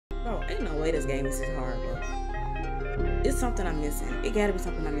Bro, ain't no way this game is this hard, bro. It's something I'm missing. It gotta be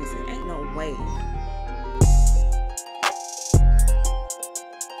something I'm missing. Ain't no way.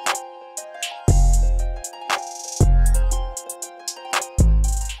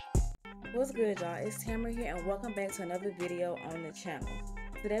 What's good, y'all? It's Tamara here, and welcome back to another video on the channel.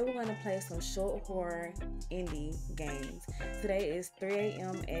 Today we're going to play some short horror indie games. Today is 3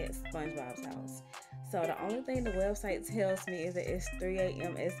 a.m. at Spongebob's house. So the only thing the website tells me is that it's 3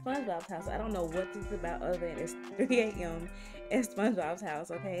 a.m. at Spongebob's house. I don't know what this is about other than it's 3 a.m. at Spongebob's house,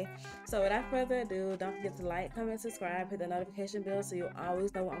 okay? So without further ado, don't forget to like, comment, subscribe, hit the notification bell so you'll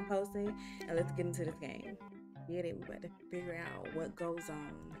always know what I'm posting. And let's get into this game. Get it? We're about to figure out what goes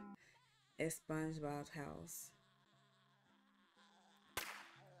on at Spongebob's house.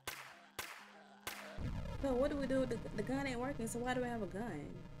 So what do we do? The gun ain't working, so why do I have a gun?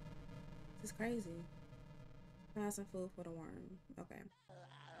 This is crazy. Find some food for the worm. Okay.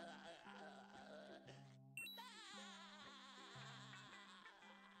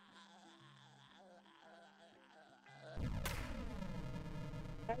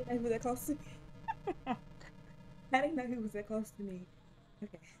 I didn't know he was that close to me. I didn't know he was that close to me.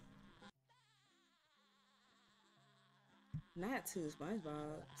 Okay. Not two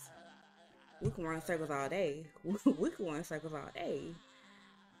Spongebobs. We can run circles all day. We can run circles all day.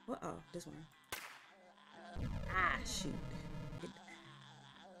 What? Oh, this one. Ah, shoot.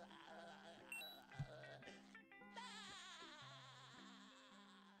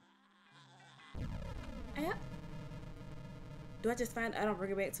 Yep. Do I just find? I don't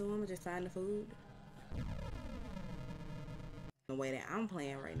bring it back to him. I just find the food. The way that I'm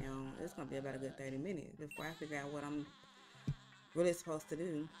playing right now, it's gonna be about a good 30 minutes before I figure out what I'm really supposed to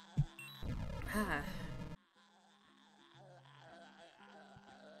do. Ah.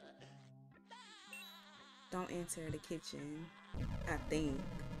 Don't enter the kitchen, I think.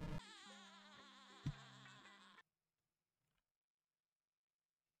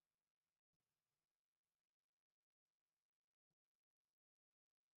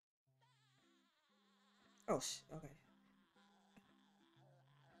 Oh, okay.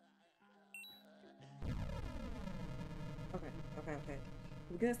 Okay.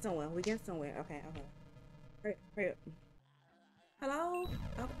 We get somewhere. Okay. Hurry up. Hello?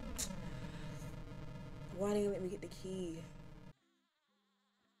 Oh. Why didn't you let me get the key?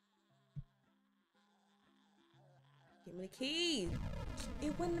 Give me the key.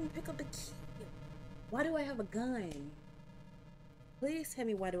 It wouldn't let me pick up the key. Why do I have a gun? Please tell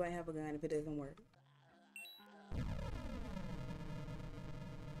me why do I have a gun if it doesn't work?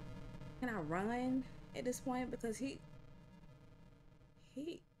 Can I run at this point? Because he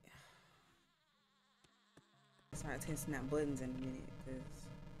start testing out buttons in a minute, because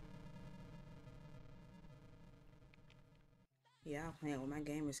yeah, I'm playing with my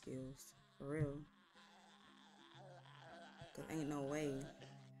gamer skills for real. Cause ain't no way.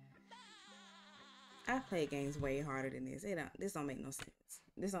 I play games way harder than this. This don't make no sense.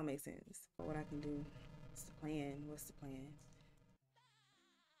 This don't make sense. But what I can do? What's the plan? What's the plan?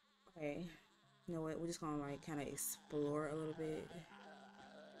 Okay. You know what? We're just gonna like kind of explore a little bit.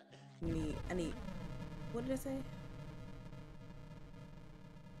 I need. What did I say?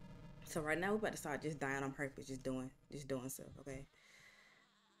 So right now we're about to start just dying on purpose, just doing stuff. Okay.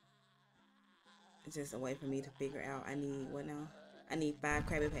 It's just a way for me to figure out. I need what now? I need 5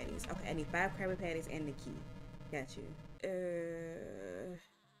 Krabby Patties. Okay, I need 5 Krabby Patties and the key. Got you.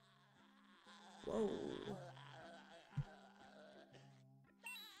 Whoa.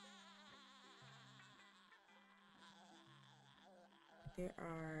 There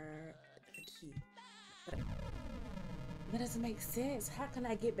are the key. But that doesn't make sense. How can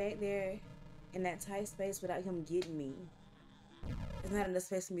I get back there in that tight space without him getting me? There's not enough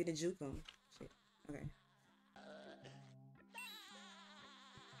space for me to juke him. Shit. Okay.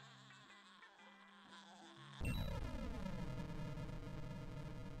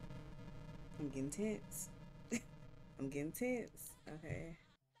 I'm getting tense. I'm getting tense. Okay.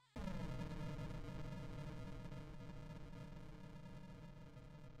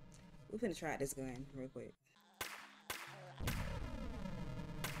 We're finna try this gun real quick.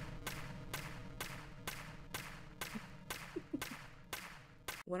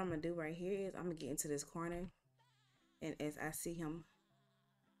 What I'm gonna do right here is I'm gonna get into this corner, and as I see him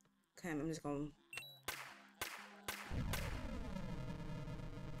come, I'm just gonna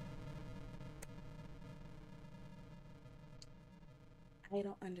I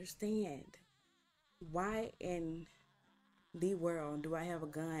don't understand. Why in the world do I have a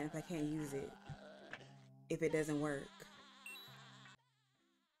gun if I can't use it? If it doesn't work?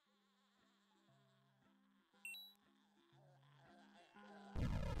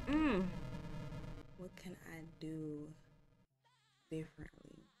 What can I do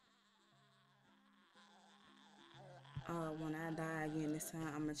differently? When I die again this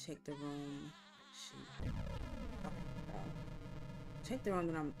time, I'm gonna check the room. Shoot. Okay. Check the room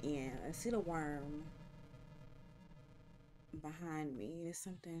that I'm in. I see the worm behind me. There's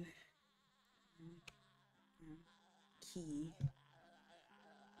something. Key.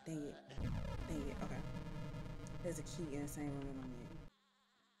 Dang it. Dang it. Okay. There's a key in the same room that I'm in.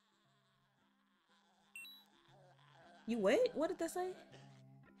 You wait? What did that say?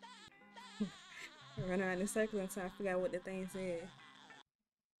 I run around in circles until I figure out what the thing said.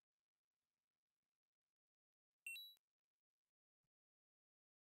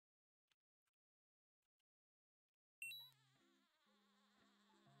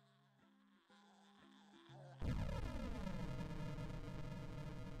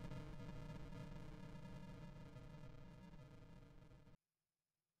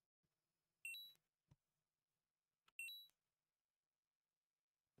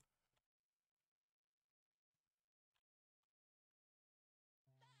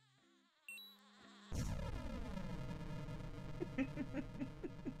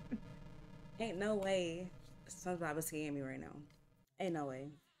 Ain't no way SpongeBob is scaring me right now. Ain't no way.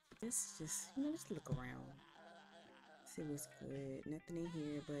 Just look around. See what's good. Nothing in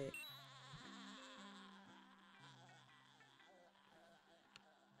here, but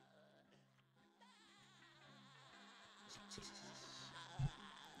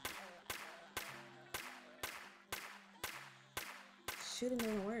shouldn't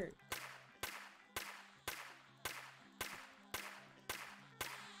even work.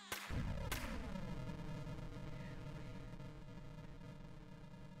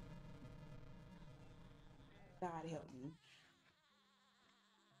 God help me.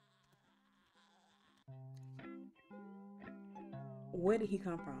 Where did he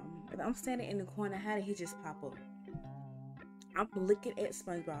come from? If I'm standing in the corner, how did he just pop up? I'm looking at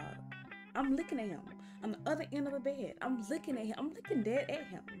SpongeBob. I'm looking at him on the other end of the bed. I'm looking at him. I'm looking dead at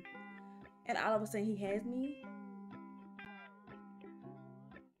him. And all of a sudden, he has me.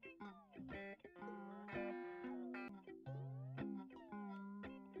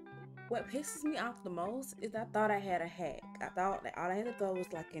 What pisses me off the most is I thought I had a hack. I thought that all I had to go was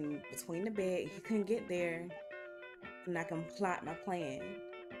like in between the bed. He couldn't get there. And I can plot my plan.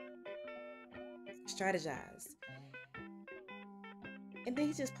 Strategize. And then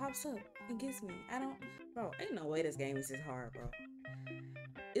he just pops up and gets me. Bro, ain't no way this game is this hard, bro.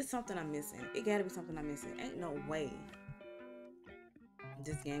 It's something I'm missing. It gotta be something I'm missing. Ain't no way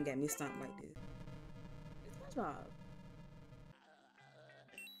this game got me stumped like this. It's SpongeBob.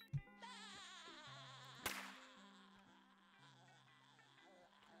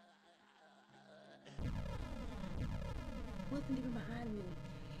 Wasn't even behind me.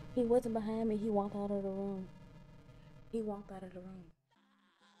 He wasn't behind me. He walked out of the room. He walked out of the room.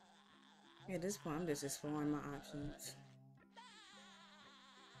 At this point, I'm just exploring my options.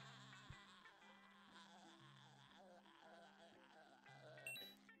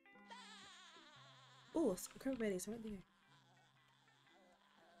 Oh, Kurt Betty's right there.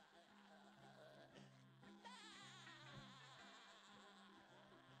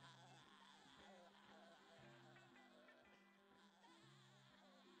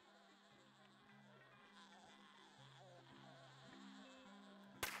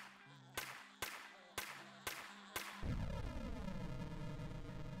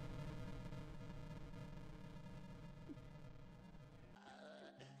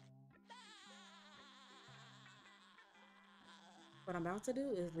 What I'm about to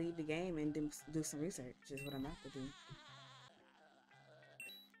do is leave the game and do some research. Is what I'm about to do.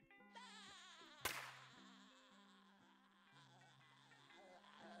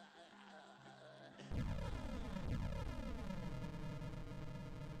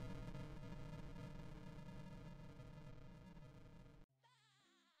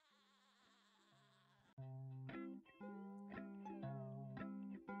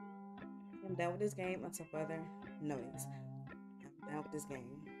 I'm done with this game until further notice. I'm done with this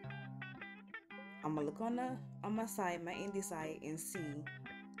game. I'm gonna look on my site, my indie site, and see.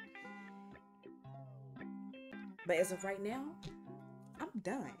 But as of right now, I'm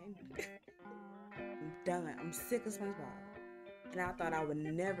done. I'm done. I'm sick of SpongeBob. And I thought I would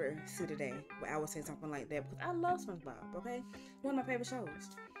never see the day where I would say something like that because I love SpongeBob, okay? One of my favorite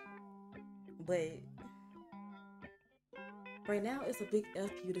shows. But right now, it's a big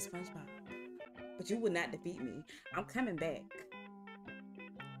F you to SpongeBob. But you would not defeat me. I'm coming back.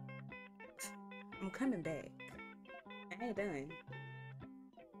 I'm coming back. I ain't done.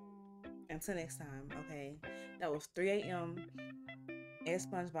 Until next time, okay? That was 3 a.m. at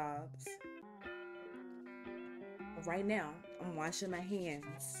Spongebob's. Right now, I'm washing my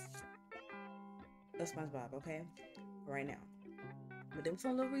hands of SpongeBob, okay? Right now. But doing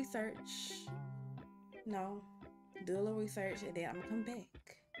some little research. No, do a little research and then I'm gonna come back.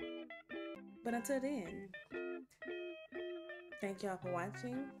 But until then, thank y'all for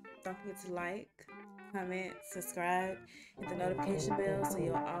watching. Don't forget to like, comment, subscribe, hit the notification bell so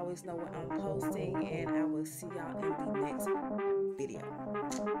you'll always know when I'm posting, and I will see y'all in the next video.